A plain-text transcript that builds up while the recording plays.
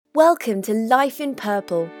Welcome to Life in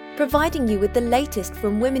Purple, providing you with the latest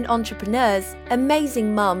from women entrepreneurs,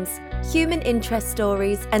 amazing mums, human interest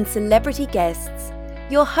stories, and celebrity guests.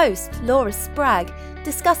 Your host, Laura Spragg,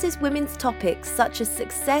 discusses women's topics such as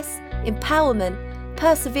success, empowerment,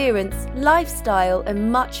 perseverance, lifestyle,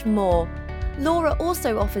 and much more. Laura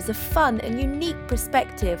also offers a fun and unique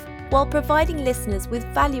perspective while providing listeners with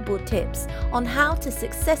valuable tips on how to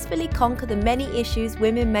successfully conquer the many issues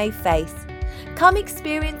women may face. Come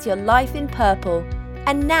experience your life in purple.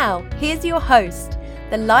 And now, here's your host,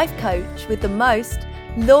 the life coach with the most,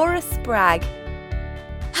 Laura Spragg.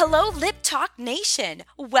 Hello, Lip Talk Nation.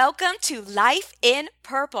 Welcome to Life in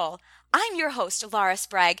Purple. I'm your host, Laura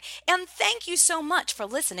Spragg, and thank you so much for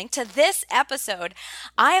listening to this episode.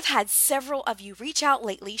 I have had several of you reach out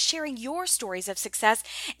lately sharing your stories of success,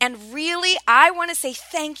 and really, I want to say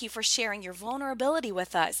thank you for sharing your vulnerability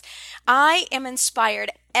with us. I am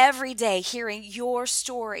inspired every day hearing your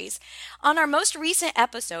stories. On our most recent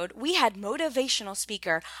episode, we had motivational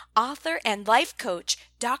speaker, author, and life coach,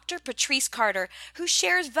 Dr. Patrice Carter, who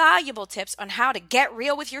shares valuable tips on how to get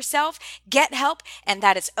real with yourself, get help, and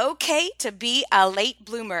that it's okay to be a late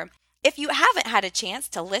bloomer. If you haven't had a chance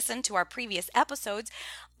to listen to our previous episodes,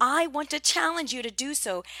 I want to challenge you to do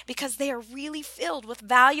so because they are really filled with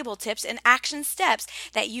valuable tips and action steps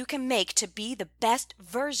that you can make to be the best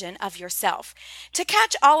version of yourself. To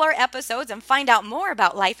catch all our episodes and find out more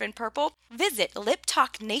about Life in Purple, visit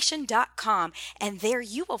liptalknation.com, and there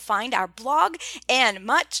you will find our blog and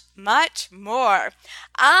much, much more.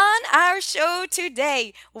 On our show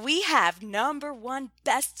today, we have #1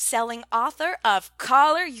 best-selling author of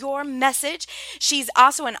Color Your Message. She's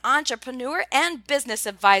also an entrepreneur and business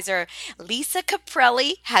advisor. Lisa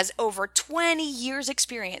Caprelli has over 20 years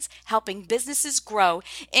experience helping businesses grow,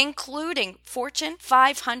 including Fortune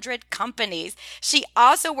 500 companies. She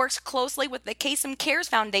also works closely with the Kasem Cares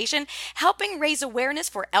Foundation, helping raise awareness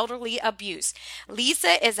for elderly abuse.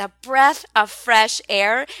 Lisa is a breath of fresh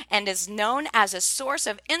air and is known as a source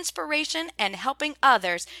of inspiration and helping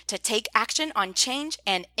others to take action on change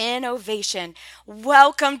and innovation.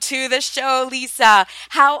 Welcome to the show, Lisa.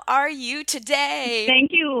 How are you today?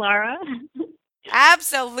 Thank you, Laura.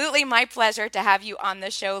 Absolutely my pleasure to have you on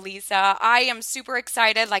the show, Lisa. I am super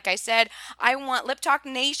excited. Like I said, I want Lip Talk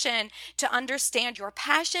Nation to understand your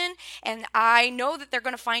passion, and I know that they're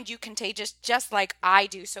going to find you contagious just like I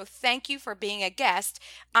do. So thank you for being a guest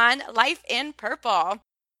on Life in Purple.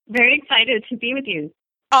 Very excited to be with you.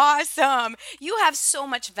 Awesome. You have so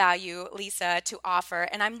much value, Lisa, to offer,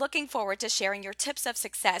 and I'm looking forward to sharing your tips of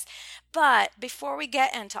success. But before we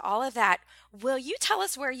get into all of that, will you tell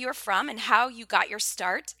us where you're from and how you got your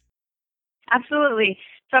start? Absolutely.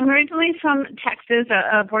 So I'm originally from Texas,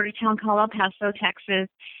 a border town called El Paso, Texas.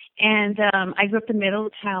 And I grew up the middle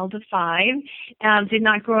child of 5. Did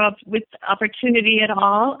not grow up with opportunity at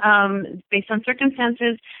all. Based on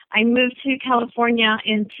circumstances, I moved to California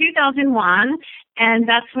in 2001, and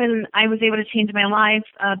that's when I was able to change my life,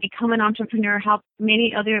 become an entrepreneur, help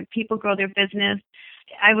many other people grow their business.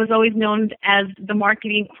 I was always known as the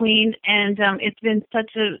marketing queen, and it's been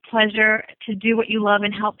such a pleasure to do what you love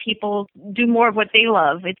and help people do more of what they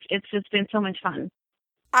love. It's just been so much fun.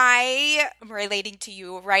 I am relating to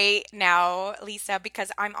you right now, Lisa,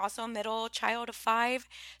 because I'm also a middle child of 5.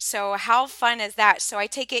 So how fun is that? So I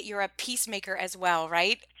take it you're a peacemaker as well,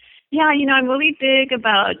 right? Yeah, I'm really big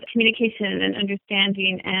about communication and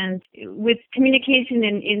understanding. And with communication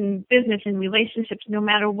in business and relationships, no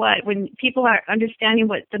matter what, when people are understanding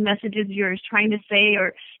what the message is you're trying to say,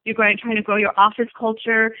 or you're trying to grow your office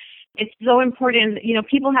culture, it's so important.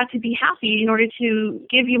 People have to be happy in order to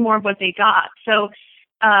give you more of what they got. So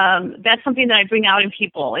that's something that I bring out in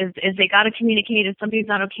people is they got to communicate. If something's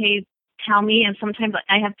not okay, tell me. And sometimes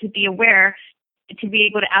I have to be aware to be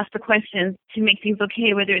able to ask the questions to make things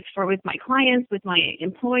okay, whether it's with my clients, with my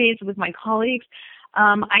employees, with my colleagues.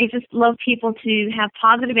 I just love people to have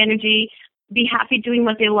positive energy, be happy doing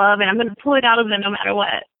what they love, and I'm going to pull it out of them no matter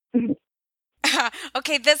what.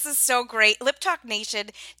 Okay, this is so great. Lip Talk Nation,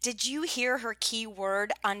 did you hear her key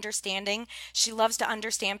word, understanding? She loves to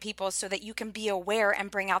understand people so that you can be aware and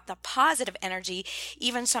bring out the positive energy,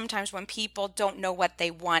 even sometimes when people don't know what they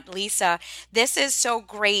want. Lisa, this is so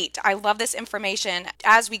great. I love this information.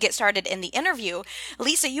 As we get started in the interview,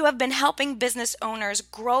 Lisa, you have been helping business owners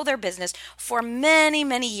grow their business for many,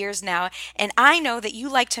 many years now, and I know that you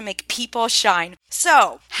like to make people shine.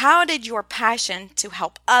 So, how did your passion to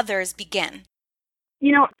help others begin?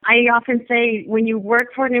 I often say when you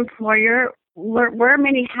work for an employer, wear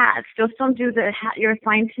many hats. Just don't do the hat you're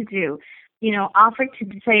assigned to do. offer to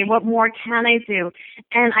say, what more can I do?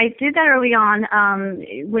 And I did that early on.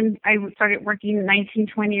 When I started working 19,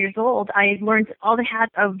 20 years old, I learned all the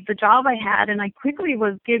hats of the job I had, and I quickly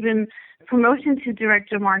was given promotion to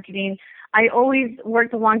director of marketing. I always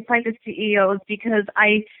worked alongside the CEOs because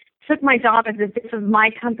I took my job as if this was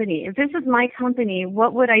my company. If this is my company,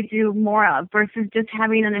 what would I do more of versus just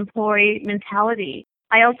having an employee mentality?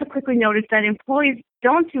 I also quickly noticed that employees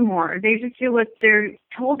don't do more. They just do what they're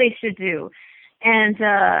told they should do. And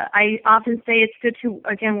I often say it's good to,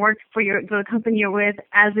 again, work for the company you're with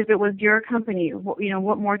as if it was your company.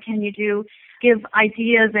 What more can you do? Give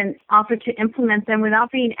ideas and offer to implement them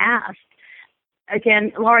without being asked.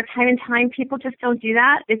 Again, Laura, time and time, people just don't do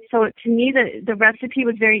that. So to me, the recipe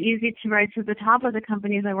was very easy to rise to the top of the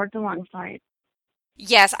companies I worked alongside.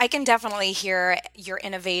 Yes, I can definitely hear your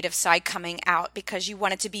innovative side coming out because you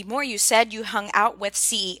wanted to be more. You said you hung out with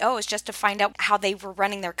CEOs just to find out how they were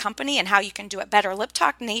running their company and how you can do it better. Lip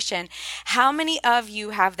Talk Nation, how many of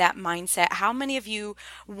you have that mindset? How many of you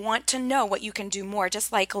want to know what you can do more?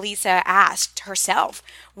 Just like Lisa asked herself,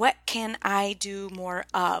 what can I do more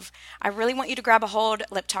of? I really want you to grab a hold,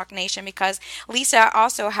 Lip Talk Nation, because Lisa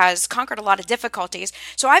also has conquered a lot of difficulties.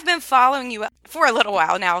 So I've been following you for a little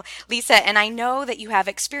while now, Lisa, and I know that you have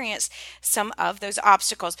experienced some of those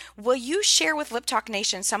obstacles. Will you share with Lip Talk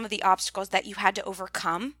Nation some of the obstacles that you had to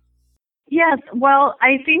overcome? Yes. Well,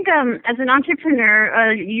 I think as an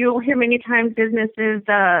entrepreneur, you'll hear many times businesses,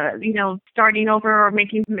 starting over or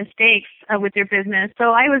making mistakes with their business.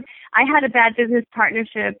 So I had a bad business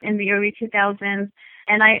partnership in the early 2000s,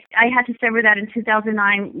 and I had to sever that in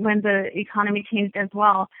 2009 when the economy changed as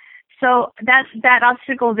well. So that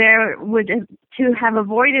obstacle there to have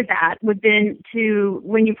avoided that would been to,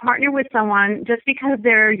 when you partner with someone, just because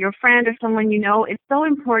they're your friend or someone you know, it's so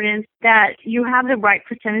important that you have the right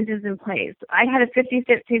percentages in place. I had a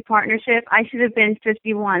 50-50 partnership. I should have been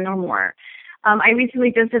 51 or more. I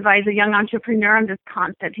recently just advised a young entrepreneur on this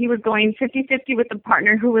concept. He was going 50-50 with a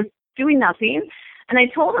partner who was doing nothing. And I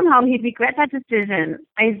told him how he'd regret that decision.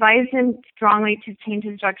 I advised him strongly to change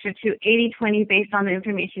his structure to 80-20 based on the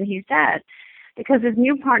information he said, because his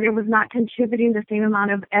new partner was not contributing the same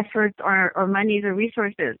amount of efforts or monies or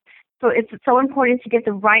resources. So it's so important to get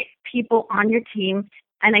the right people on your team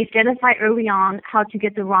and identify early on how to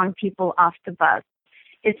get the wrong people off the bus.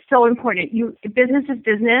 It's so important. Business is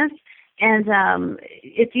business. And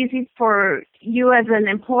it's easy for you as an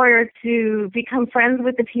employer to become friends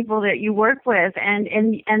with the people that you work with. And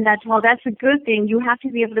that's a good thing. You have to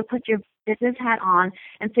be able to put your business hat on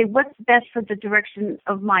and say, what's best for the direction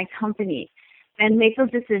of my company? And make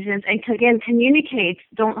those decisions. And again, communicate.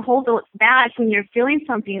 Don't hold back when you're feeling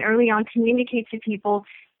something. Early on, communicate to people.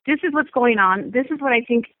 This is what's going on. This is what I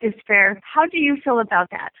think is fair. How do you feel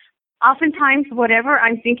about that? Oftentimes, whatever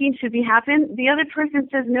I'm thinking should be happen, the other person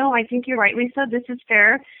says, no, I think you're right, Lisa, this is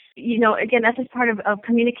fair. Again, that's just part of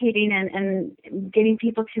communicating and getting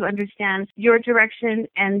people to understand your direction.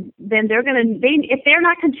 And then if they're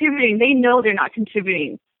not contributing, they know they're not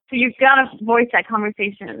contributing. So you've got to voice that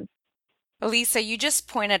conversation. Lisa, you just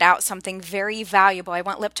pointed out something very valuable I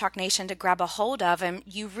want Lip Talk Nation to grab a hold of, and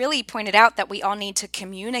you really pointed out that we all need to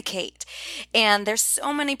communicate. And there's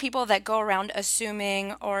so many people that go around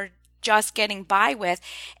assuming or just getting by with,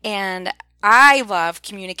 and I love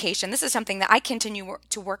communication. This is something that I continue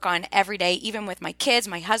to work on every day, even with my kids,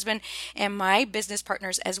 my husband, and my business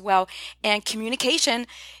partners as well. And communication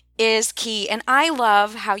is key. And I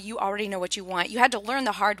love how you already know what you want. You had to learn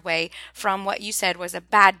the hard way from what you said was a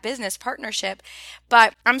bad business partnership.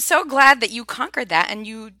 But I'm so glad that you conquered that and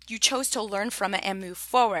you chose to learn from it and move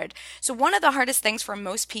forward. So one of the hardest things for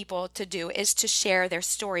most people to do is to share their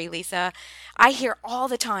story, Lisa. I hear all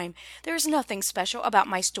the time, there's nothing special about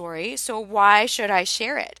my story, so why should I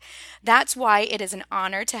share it? That's why it is an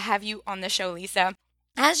honor to have you on the show, Lisa.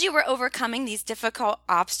 As you were overcoming these difficult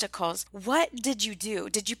obstacles, what did you do?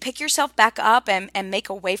 Did you pick yourself back up and make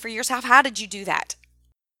a way for yourself? How did you do that?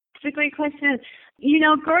 It's a great question.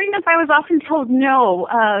 Growing up, I was often told no,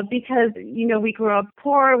 because, we grew up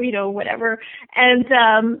poor, whatever.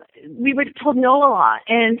 And we were told no a lot.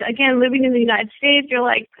 And again, living in the United States, you're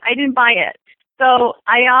like, I didn't buy it. So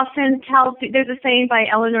I often there's a saying by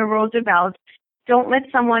Eleanor Roosevelt, don't let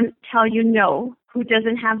someone tell you no who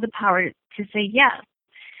doesn't have the power to say yes.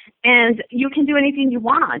 And you can do anything you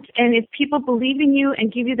want. And if people believe in you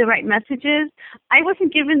and give you the right messages, I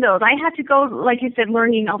wasn't given those. I had to go, like you said,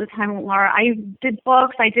 learning all the time, Laura. I did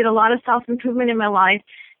books. I did a lot of self-improvement in my life.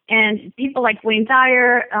 And people like Wayne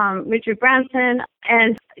Dyer, Richard Branson,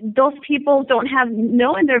 and those people don't have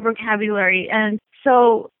no in their vocabulary. And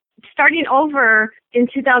so starting over in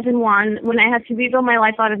 2001, when I had to rebuild my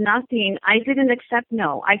life out of nothing, I didn't accept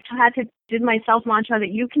no. I had to do my self-mantra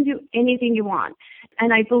that you can do anything you want.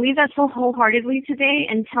 And I believe that so wholeheartedly today,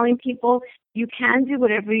 and telling people you can do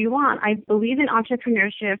whatever you want. I believe in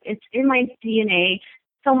entrepreneurship. It's in my DNA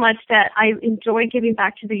so much that I enjoy giving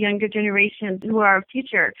back to the younger generations who are our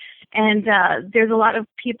future. And there's a lot of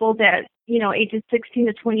people that, ages 16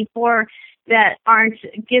 to 24 that aren't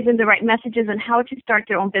given the right messages on how to start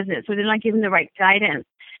their own business, or they're not given the right guidance.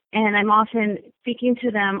 And I'm often speaking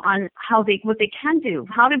to them on what they can do,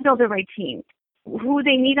 how to build the right team, who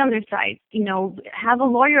they need on their side. Have a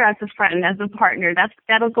lawyer as a friend, as a partner.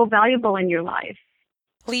 That'll go valuable in your life.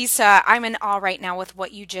 Lisa, I'm in awe right now with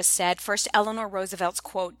what you just said. First, Eleanor Roosevelt's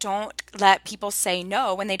quote, don't let people say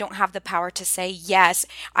no when they don't have the power to say yes.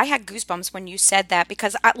 I had goosebumps when you said that,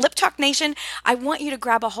 because Lip Talk Nation, I want you to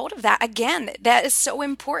grab a hold of that. Again, that is so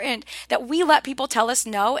important, that we let people tell us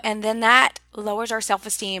no, and then that lowers our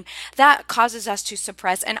self-esteem. That causes us to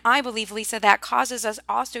suppress. And I believe, Lisa, that causes us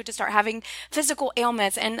also to start having physical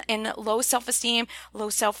ailments and low self-esteem, low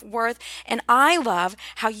self-worth. And I love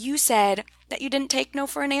how you said that you didn't take no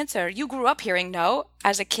for an answer. You grew up hearing no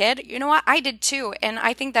as a kid. You know what? I did too. And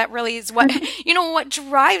I think that really is what, what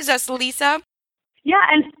drives us, Lisa. Yeah.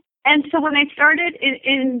 And so when I started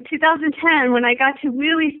in 2010, when I got to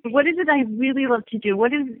really, what is it I really love to do?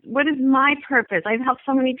 What is my purpose? I've helped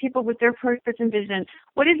so many people with their purpose and vision.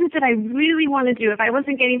 What is it that I really want to do? If I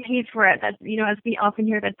wasn't getting paid for it, that, as we often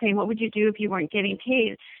hear that saying, what would you do if you weren't getting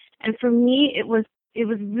paid? And for me, it was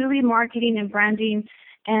really marketing and branding.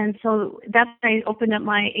 And so that's why I opened up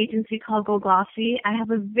my agency called Go Glossy. I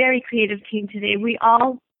have a very creative team today. We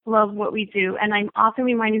all love what we do, and I'm often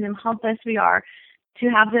reminding them how blessed we are to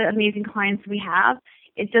have the amazing clients we have.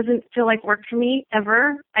 It doesn't feel like work for me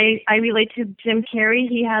ever. I relate to Jim Carrey.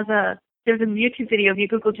 There's a YouTube video, if you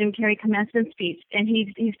Google Jim Carrey commencement speech, and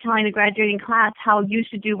he's telling a graduating class how you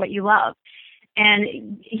should do what you love.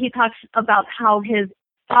 And he talks about how his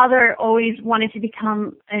father always wanted to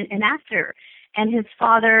become an actor. And his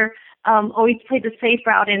father always played the safe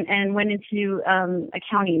route and went into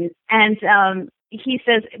accounting. And he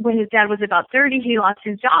says when his dad was about 30, he lost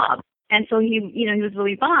his job. And so he was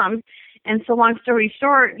really bummed. And so long story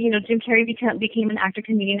short, Jim Carrey became an actor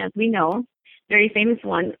comedian, as we know, very famous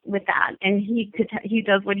one with that. And he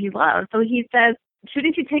does what he loves. So he says,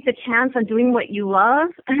 shouldn't you take the chance on doing what you love?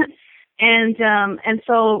 And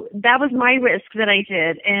so that was my risk that I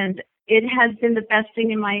did. And it has been the best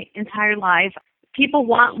thing in my entire life. People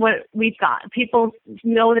want what we've got. People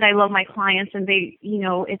know that I love my clients, and they,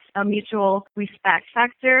 it's a mutual respect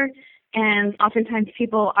factor. And oftentimes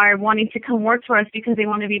people are wanting to come work for us because they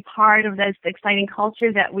want to be part of this exciting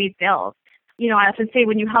culture that we've built. I often say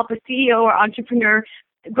when you help a CEO or entrepreneur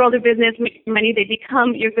grow their business, make money, they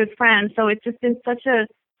become your good friend. So it's just been such a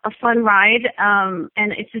fun ride. And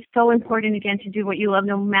it's just so important, again, to do what you love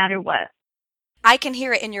no matter what. I can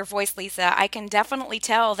hear it in your voice, Lisa. I can definitely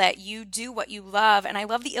tell that you do what you love. And I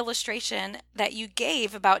love the illustration that you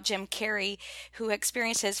gave about Jim Carrey, who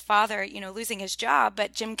experienced his father, losing his job.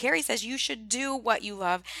 But Jim Carrey says you should do what you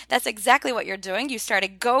love. That's exactly what you're doing. You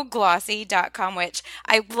started GoGlossy.com, which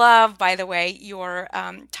I love, by the way, your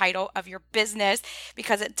title of your business,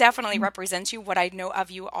 because it definitely represents you, what I know of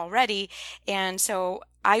you already. And so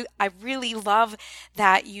I really love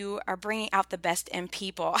that you are bringing out the best in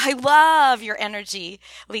people. I love your energy,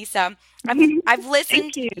 Lisa. I've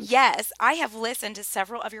listened. Yes, I have listened to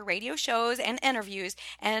several of your radio shows and interviews,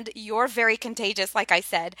 and you're very contagious, like I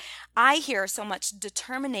said. I hear so much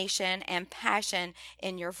determination and passion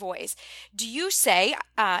in your voice. Do you say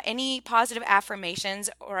any positive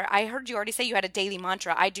affirmations, or I heard you already say you had a daily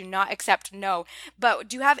mantra, I do not accept no, but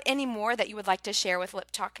do you have any more that you would like to share with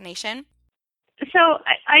Lip Talk Nation? So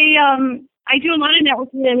I do a lot of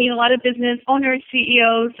networking. I mean, a lot of business owners,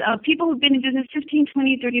 CEOs, people who've been in business 15,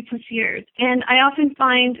 20, 30 plus years. And I often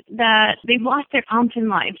find that they've lost their oomph in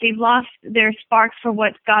life. They've lost their spark for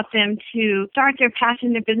what got them to start their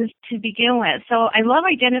passion, their business to begin with. So I love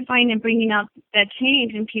identifying and bringing out that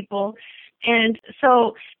change in people. And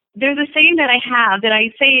so there's a saying that I have that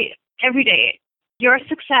I say every day: your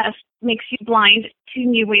success makes you blind to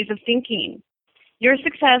new ways of thinking. Your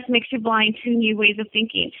success makes you blind to new ways of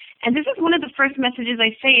thinking. And this is one of the first messages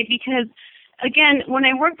I say, because, again, when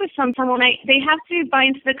I work with someone, they have to buy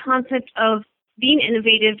into the concept of being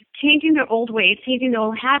innovative, changing their old ways, changing their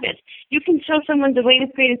old habits. You can show someone the way to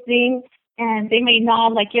create a thing, and they may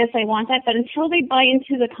nod like, yes, I want that. But until they buy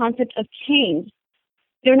into the concept of change,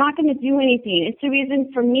 they're not going to do anything. It's the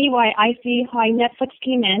reason for me why I see why Netflix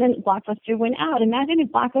came in and Blockbuster went out. Imagine if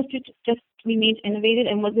Blockbuster just remained innovative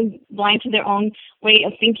and wasn't blind to their own way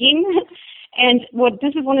of thinking. And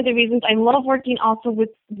this is one of the reasons I love working also with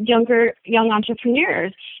young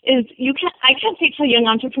entrepreneurs is I can't say to a young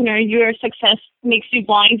entrepreneur, your success makes you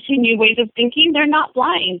blind to new ways of thinking. They're not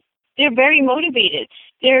blind. They're very motivated.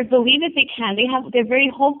 They believe that they can. They're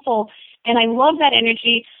very hopeful. And I love that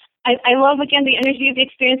energy. I love, again, the energy of the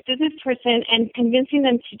experienced business person and convincing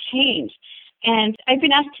them to change. And I've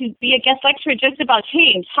been asked to be a guest lecturer just about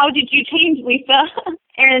change. How did you change, Lisa?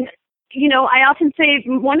 And I often say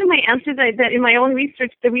one of my answers that in my own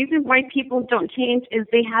research, the reason why people don't change is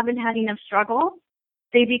they haven't had enough struggle.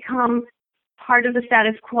 They become part of the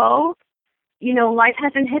status quo. Life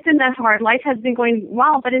hasn't hit them that hard. Life has been going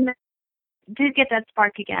well, but did get that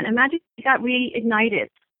spark again. Imagine they got reignited,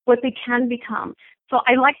 what they can become. So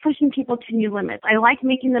I like pushing people to new limits. I like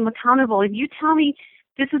making them accountable. If you tell me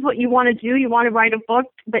this is what you want to do, you want to write a book,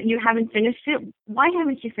 but you haven't finished it, why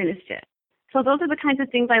haven't you finished it? So those are the kinds of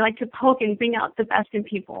things I like to poke and bring out the best in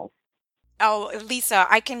people. Oh, Lisa,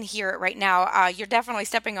 I can hear it right now. You're definitely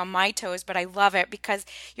stepping on my toes, but I love it because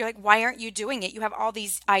you're like, why aren't you doing it? You have all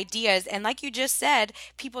these ideas. And like you just said,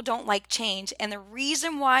 people don't like change. And the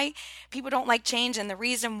reason why people don't like change and the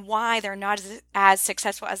reason why they're not as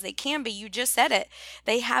successful as they can be, you just said it.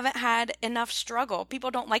 They haven't had enough struggle. People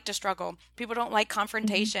don't like to struggle. People don't like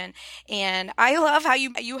confrontation. Mm-hmm. And I love how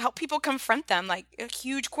you help people confront them, like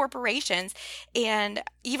huge corporations and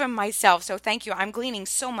even myself. So thank you. I'm gleaning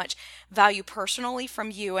so much value personally from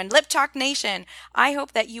you and Lip Talk Nation. I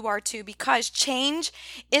hope that you are too, because change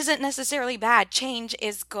isn't necessarily bad. Change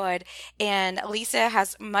is good. And Lisa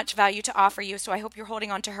has much value to offer you. So I hope you're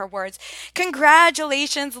holding on to her words.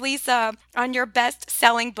 Congratulations, Lisa, on your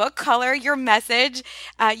best-selling book, Color Your Message.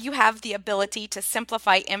 You have the ability to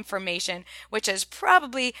simplify information, which is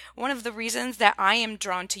probably one of the reasons that I am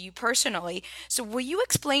drawn to you personally. So will you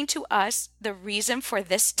explain to us the reason for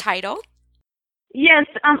this title? Yes,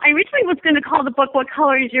 I originally was going to call the book "What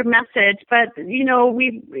Color Is Your Message," but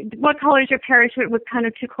 "What Color Is Your Parachute" was kind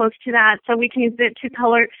of too close to that, so we changed it to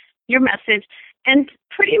 "Color Your Message." And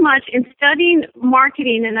pretty much in studying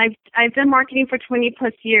marketing, and I've done marketing for 20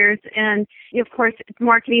 plus years, and of course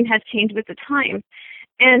marketing has changed with the times.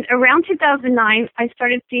 And around 2009, I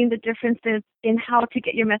started seeing the differences in how to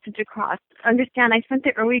get your message across. Understand, I spent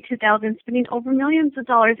the early 2000s spending over millions of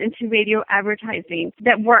dollars into radio advertising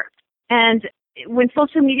that worked. And when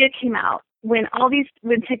social media came out, when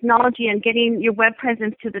technology and getting your web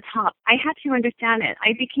presence to the top, I had to understand it.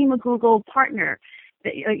 I became a Google partner.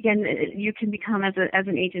 Again, you can become as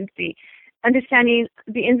an agency. Understanding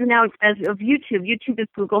the ins and outs of YouTube. YouTube is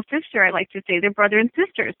Google's sister, I like to say. They're brother and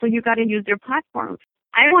sister, so you got to use their platforms.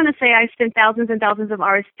 I want to say I spent thousands and thousands of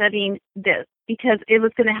hours studying this because it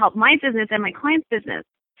was going to help my business and my client's business.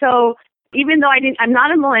 So even though I'm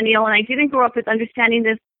not a millennial and I didn't grow up with understanding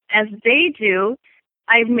this as they do,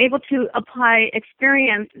 I'm able to apply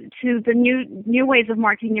experience to the new ways of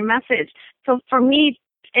marketing your message. So for me,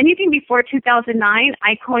 anything before 2009,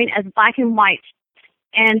 I coined as black and white.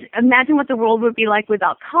 And imagine what the world would be like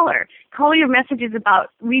without color. Color Your Message is about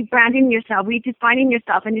rebranding yourself, redefining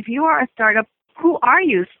yourself. And if you are a startup, who are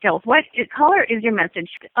you still? What color is your message?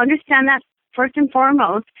 Understand that first and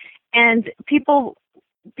foremost. And people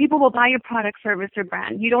will buy your product, service, or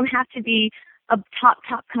brand. You don't have to be a top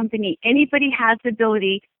company. Anybody has the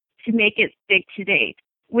ability to make it big today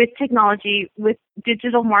with technology, with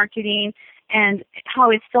digital marketing, and how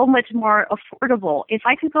it's so much more affordable. If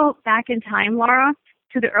I could go back in time, Laura,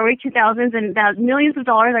 to the early 2000s and the millions of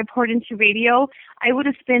dollars I poured into radio, I would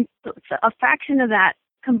have spent a fraction of that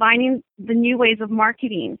combining the new ways of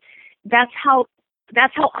marketing. That's how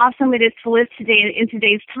awesome it is to live today in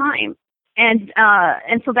today's time. And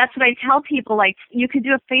so that's what I tell people, like, you could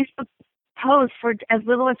do a Facebook post for as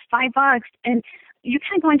little as $5, and you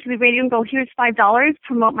can't go into the radio and go, here's $5,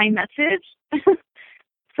 promote my message.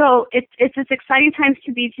 So it's this exciting times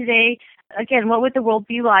to be today. Again, what would the world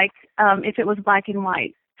be like if it was black and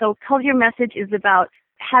white? So Color Your Message is about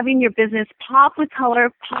having your business pop with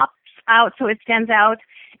color, pops out so it stands out,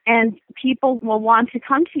 and people will want to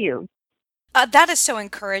come to you. That is so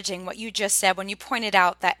encouraging what you just said when you pointed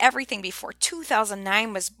out that everything before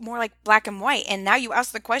 2009 was more like black and white. And now you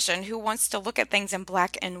ask the question, who wants to look at things in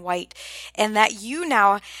black and white? And that you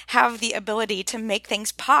now have the ability to make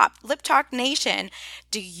things pop. Lip Talk Nation,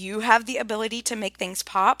 do you have the ability to make things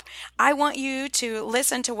pop? I want you to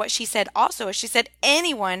listen to what she said also. She said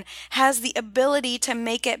anyone has the ability to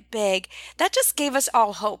make it big. That just gave us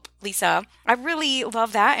all hope, Lisa. I really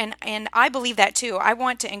love that. And I believe that too. I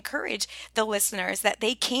want to encourage the the listeners that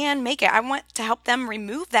they can make it. I want to help them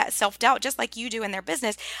remove that self-doubt, just like you do in their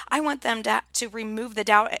business. I want them to remove the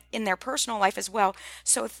doubt in their personal life as well.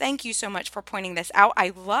 So thank you so much for pointing this out. I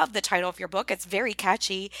love the title of your book. It's very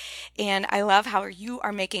catchy, and I love how you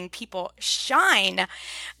are making people shine.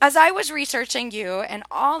 As I was researching you and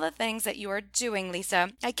all the things that you are doing, Lisa,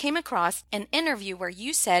 I came across an interview where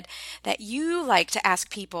you said that you like to ask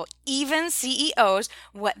people, even CEOs,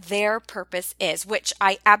 what their purpose is, which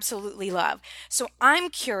I absolutely love. So I'm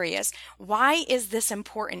curious, why is this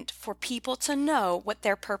important for people to know what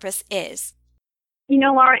their purpose is? You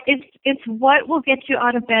know, Laura, it's what will get you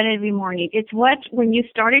out of bed every morning. It's what, when you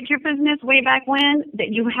started your business way back when, that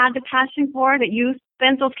you had the passion for, that you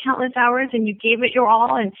spent those countless hours and you gave it your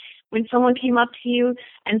all. And when someone came up to you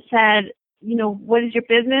and said, you know, what is your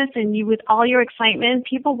business? And you, with all your excitement,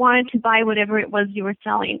 people wanted to buy whatever it was you were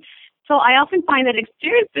selling. So I often find that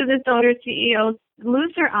experienced business owners, CEOs,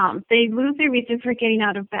 lose their they lose their reason for getting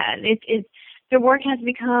out of bed. Their work has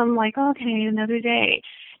become like, okay, another day.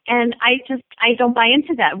 And I don't buy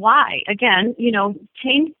into that. Why? Again, you know,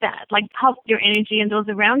 change that. Like, help your energy and those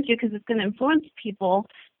around you, because it's going to influence people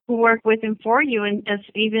who work with and for you, and as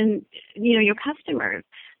even, you know, your customers.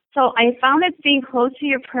 So I found that staying close to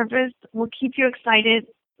your purpose will keep you excited,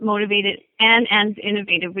 motivated, and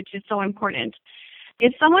innovative, which is so important.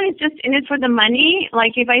 If someone is just in it for the money,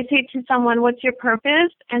 like if I say to someone, what's your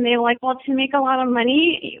purpose? And they're like, well, to make a lot of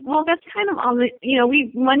money. Well, that's kind of all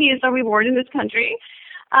money is a reward in this country.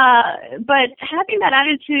 But having that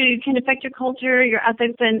attitude can affect your culture, your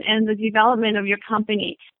ethics, and the development of your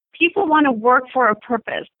company. People want to work for a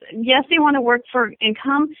purpose. Yes, they want to work for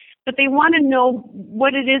income, but they want to know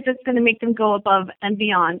what it is that's going to make them go above and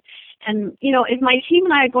beyond. And, you know, if my team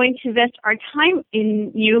and I are going to invest our time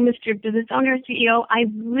in you, Mr. Business Owner, CEO, I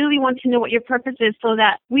really want to know what your purpose is so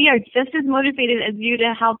that we are just as motivated as you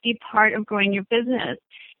to help be part of growing your business.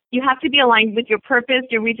 You have to be aligned with your purpose,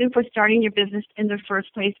 your reason for starting your business in the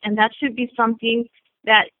first place, and that should be something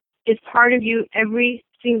that is part of you every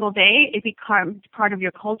single day. It becomes part of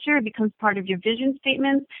your culture. It becomes part of your vision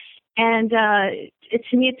statements. And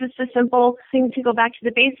to me, it's just a simple thing to go back to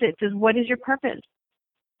the basics, is what is your purpose?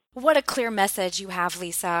 What a clear message you have,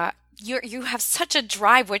 Lisa. You have such a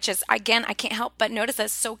drive, which is, again, I can't help but notice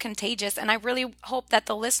that's so contagious. And I really hope that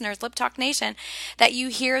the listeners, Lip Talk Nation, that you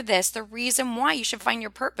hear this. The reason why you should find your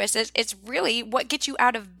purpose is it's really what gets you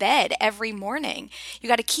out of bed every morning. You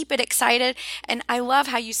got to keep it excited. And I love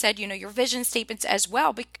how you said, you know, your vision statements as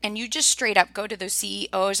well. And you just straight up go to those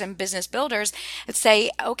CEOs and business builders and say,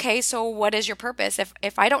 okay, so what is your purpose?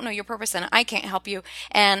 If I don't know your purpose, then I can't help you.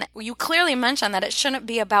 And you clearly mentioned that it shouldn't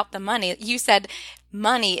be about the money. You said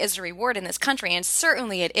money is a reward in this country, and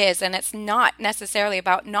certainly it is, and it's not necessarily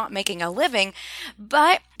about not making a living,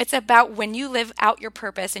 but it's about when you live out your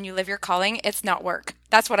purpose and you live your calling, it's not work.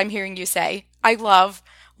 That's what I'm hearing you say. I love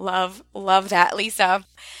that, Lisa.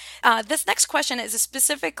 This next question is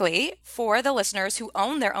specifically for the listeners who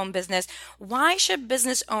own their own business. Why should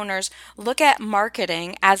business owners look at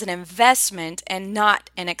marketing as an investment and not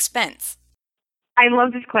an expense? I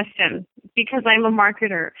love this question because I'm a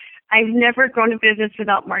marketer. I've never grown a business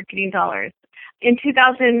without marketing dollars. In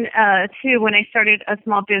 2002, when I started a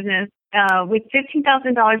small business with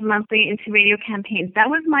 $15,000 monthly into radio campaigns, that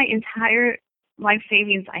was my entire life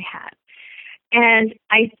savings I had. And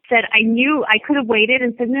I said, I knew I could have waited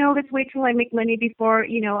and said, no, let's wait till I make money before,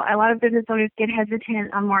 you know, a lot of business owners get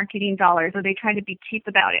hesitant on marketing dollars, or they try to be cheap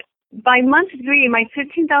about it. By month 3, my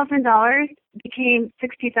 $15,000 became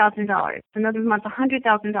 $60,000. Another month,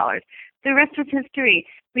 $100,000. The rest was history.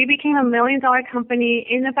 We became $1 million company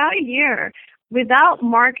in about a year. Without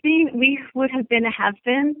marketing, we would have been a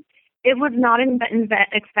has-been. It was not an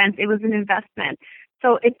expense. It was an investment.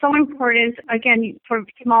 So it's so important, again, for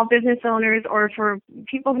small business owners or for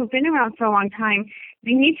people who've been around for a long time,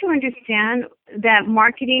 you need to understand that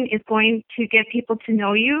marketing is going to get people to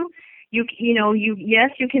know you. You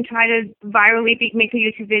can try to virally make a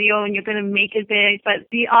YouTube video and you're going to make it big, but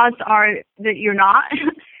the odds are that you're not.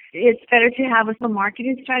 It's better to have a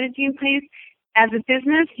marketing strategy in place. As a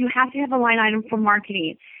business, you have to have a line item for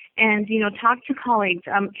marketing. And, you know, talk to colleagues.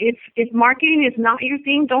 If marketing is not your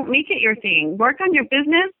thing, don't make it your thing. Work on your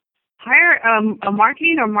business. Hire a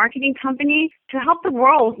marketing company to help the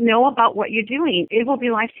world know about what you're doing. It will be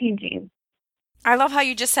life-changing. I love how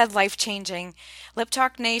you just said life changing. Lip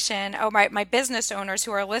Talk Nation, oh, my business owners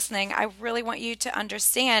who are listening, I really want you to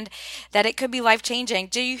understand that it could be life changing.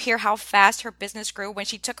 Do you hear how fast her business grew when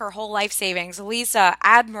she took her whole life savings? Lisa,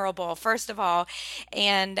 admirable, first of all.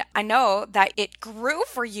 And I know that it grew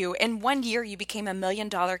for you. In 1 year, you became $1 million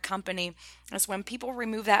company. That's when people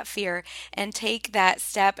remove that fear and take that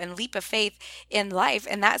step and leap of faith in life.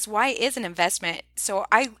 And that's why it is an investment. So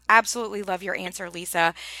I absolutely love your answer,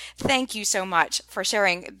 Lisa. Thank you so much for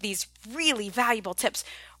sharing these really valuable tips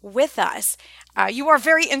with us. You are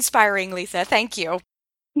very inspiring, Lisa. Thank you.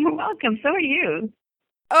 You're welcome. So are you.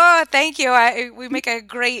 Oh, thank you. We make a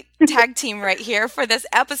great tag team right here for this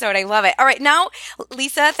episode. I love it. All right. Now,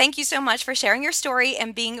 Lisa, thank you so much for sharing your story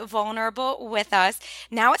and being vulnerable with us.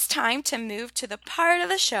 Now it's time to move to the part of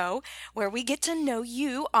the show where we get to know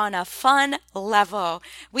you on a fun level.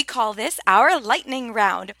 We call this our lightning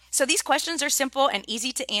round. So these questions are simple and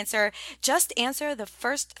easy to answer. Just answer the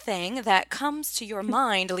first thing that comes to your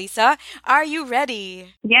mind, Lisa. Are you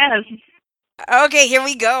ready? Yes. Okay, here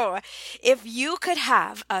we go. If you could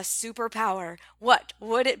have a superpower, what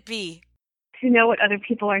would it be? To know what other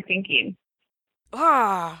people are thinking.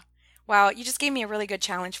 Ah, wow, you just gave me a really good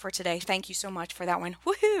challenge for today. Thank you so much for that one.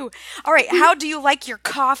 Woohoo! All right, how do you like your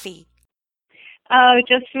coffee?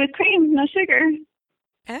 Just with cream, no sugar.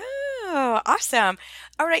 Oh, awesome.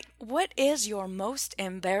 All right, what is your most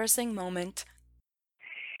embarrassing moment?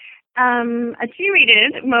 A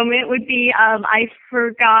G-rated moment would be I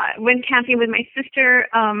went camping with my sister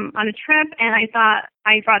on a trip, and I thought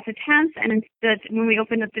I brought the tent, and instead when we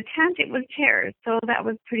opened up the tent, it was chairs. So that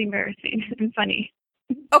was pretty embarrassing and funny.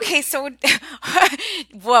 Okay, so,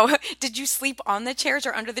 whoa, did you sleep on the chairs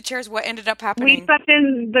or under the chairs? What ended up We happening? slept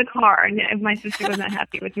in the car, and my sister was not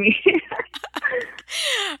happy with me.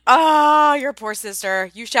 Ah, your poor sister.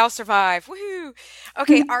 You shall survive. Woohoo.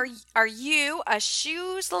 Okay, are you a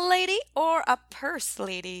shoes lady or a purse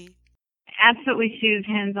lady? Absolutely shoes,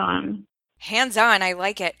 hands on. Hands on, I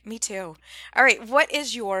like it. Me too. All right, what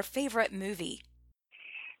is your favorite movie?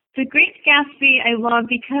 The Great Gatsby I love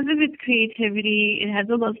because of its creativity. It has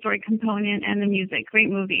a love story component and the music. Great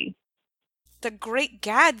movie. The Great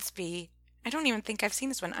Gatsby. I don't even think I've seen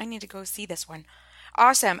this one. I need to go see this one.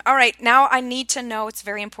 Awesome. All right, now I need to know, it's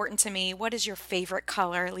very important to me. What is your favorite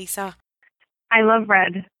color, Lisa? I love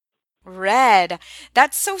red. Red.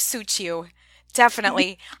 That so suits you.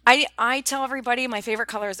 Definitely. I tell everybody my favorite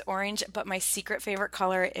color is orange, but my secret favorite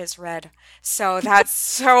color is red. So that's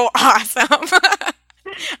so awesome.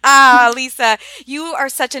 Ah, Lisa, you are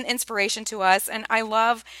such an inspiration to us, and I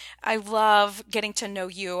love getting to know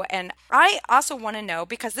you. And I also want to know,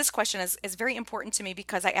 because this question is very important to me,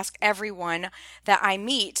 because I ask everyone that I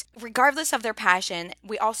meet, regardless of their passion,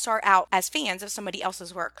 we all start out as fans of somebody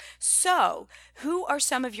else's work. So, who are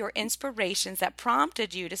some of your inspirations that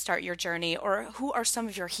prompted you to start your journey, or who are some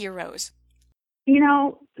of your heroes? You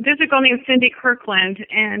know, there's a girl named Cindy Kirkland,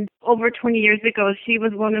 and over 20 years ago, she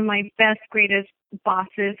was one of my best, greatest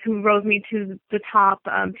bosses who rose me to the top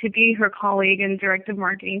to be her colleague and director of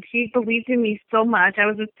marketing. She believed in me so much. I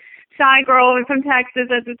was a shy girl from Texas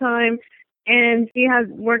at the time, and she has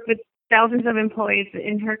worked with thousands of employees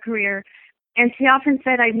in her career. And she often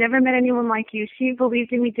said, I've never met anyone like you. She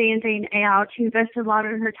believed in me day in and out. She invested a lot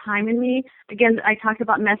of her time in me. Again, I talked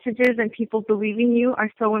about messages, and people believing you are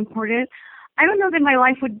so important. I don't know that my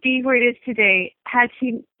life would be where it is today had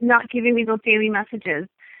she not given me those daily messages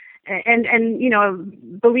and you know,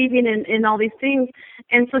 believing in all these things.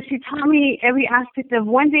 And so she taught me every aspect of,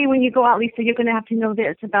 one day when you go out, Lisa, you're going to have to know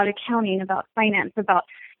this about accounting, about finance, about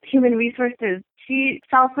human resources. She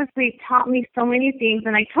selflessly taught me so many things,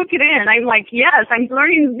 and I took it in. I'm like, yes, I'm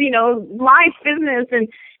learning, you know, life, business, and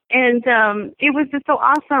it was just so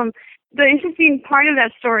awesome. The interesting part of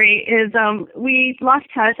that story is we lost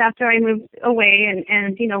touch after I moved away,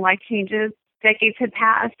 and you know, life changes. Decades had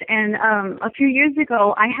passed, and a few years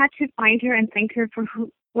ago, I had to find her and thank her for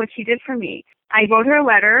what she did for me. I wrote her a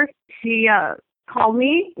letter. She called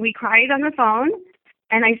me. We cried on the phone,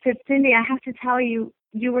 and I said, Cindy, I have to tell you,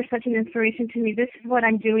 you were such an inspiration to me. This is what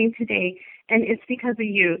I'm doing today, and it's because of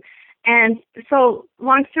you. And so,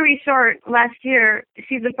 long story short, last year,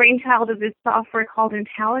 she's the brainchild of this software called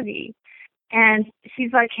Intality. And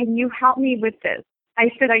she's like, can you help me with this? I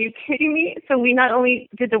said, are you kidding me? So we not only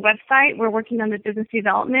did the website, we're working on the business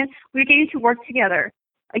development. We're getting to work together.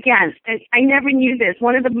 Again, I never knew this.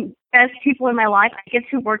 One of the best people in my life I get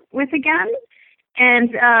to work with again. And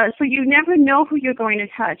so you never know who you're going to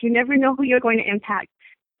touch. You never know who you're going to impact.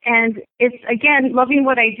 And it's, again, loving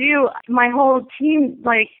what I do. My whole team,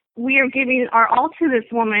 like, we are giving our all to this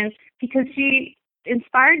woman because she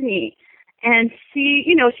inspired me. And she,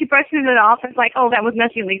 she brushed it off as like, oh, that was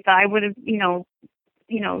nothing, Lisa. I would have,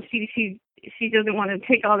 she doesn't want to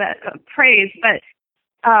take all that praise. But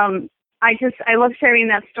I love sharing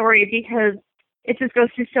that story because it just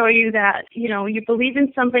goes to show you that, you believe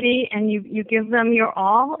in somebody and you give them your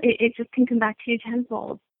all, it just can come back to you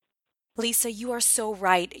tenfold. Lisa, you are so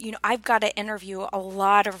right. I've got to interview a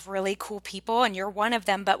lot of really cool people, and you're one of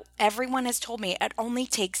them, but everyone has told me it only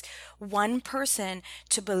takes one person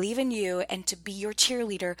to believe in you and to be your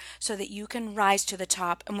cheerleader so that you can rise to the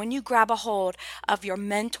top. And when you grab a hold of your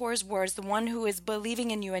mentor's words, the one who is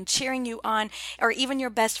believing in you and cheering you on, or even your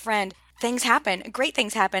best friend, things happen, great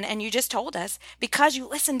things happen, and you just told us because you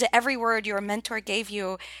listened to every word your mentor gave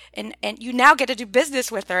you, and you now get to do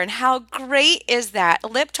business with her. And how great is that?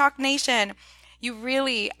 Lip Talk Nation, you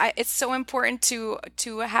really, it's so important to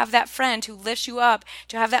have that friend who lifts you up,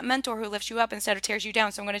 to have that mentor who lifts you up instead of tears you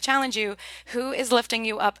down. So I'm going to challenge you, who is lifting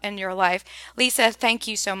you up in your life? Lisa, thank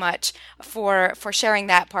you so much for sharing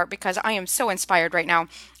that part because I am so inspired right now.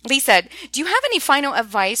 Lisa, do you have any final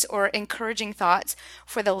advice or encouraging thoughts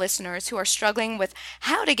for the listeners who are struggling with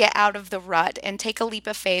how to get out of the rut and take a leap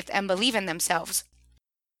of faith and believe in themselves?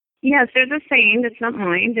 Yes, there's a saying that's not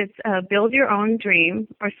mine. It's build your own dream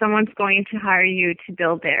or someone's going to hire you to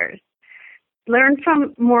build theirs. Learn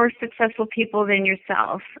from more successful people than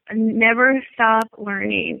yourself. Never stop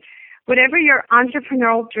learning. Whatever your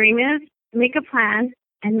entrepreneurial dream is, make a plan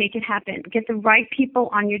and make it happen. Get the right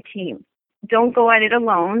people on your team. Don't go at it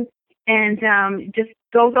alone and just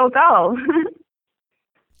go.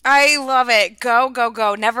 I love it. Go, go,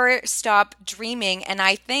 go. Never stop dreaming. And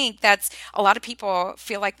I think that's a lot of people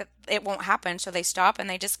feel like that it won't happen. So they stop and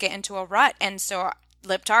they just get into a rut. And so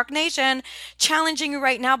Lip Talk Nation, challenging you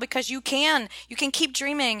right now because you can keep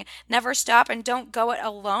dreaming. Never stop and don't go it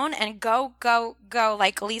alone and go, go, go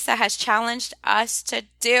like Lisa has challenged us to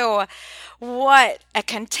do. What a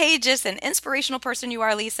contagious and inspirational person you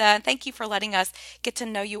are, Lisa. And thank you for letting us get to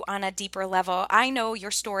know you on a deeper level. I know your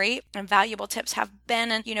story and valuable tips have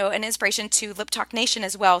been, an inspiration to Lip Talk Nation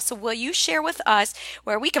as well. So will you share with us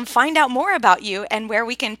where we can find out more about you and where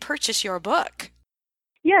we can purchase your book?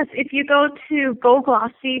 Yes, if you go to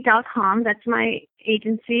GoGlossy.com, that's my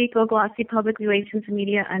agency, Go Glossy Public Relations,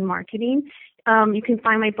 Media, and Marketing. You can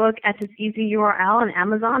find my book at this easy URL on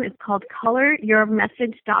Amazon. It's called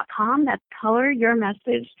ColorYourMessage.com. That's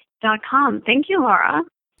ColorYourMessage.com. Thank you, Laura.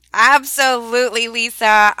 Absolutely,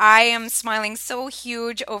 Lisa. I am smiling so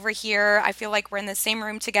huge over here. I feel like we're in the same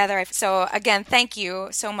room together. So again, thank you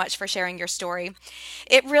so much for sharing your story.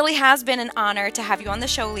 It really has been an honor to have you on the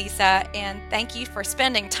show, Lisa, and thank you for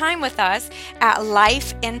spending time with us at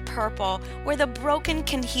Life in Purple, where the broken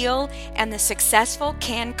can heal and the successful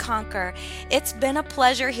can conquer. It's been a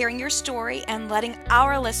pleasure hearing your story and letting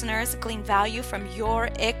our listeners glean value from your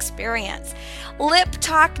experience. Lip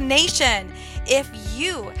Talk Nation, if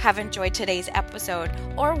you have enjoyed today's episode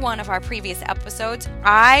or one of our previous episodes,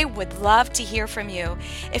 I would love to hear from you.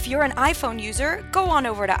 If you're an iPhone user, go on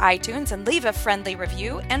over to iTunes and leave a friendly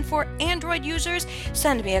review. And for Android users,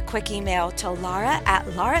 send me a quick email to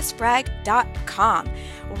laura@lauraspragg.com.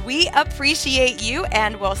 We appreciate you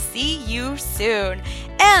and we'll see you soon.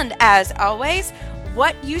 And as always,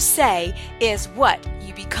 what you say is what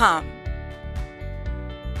you become.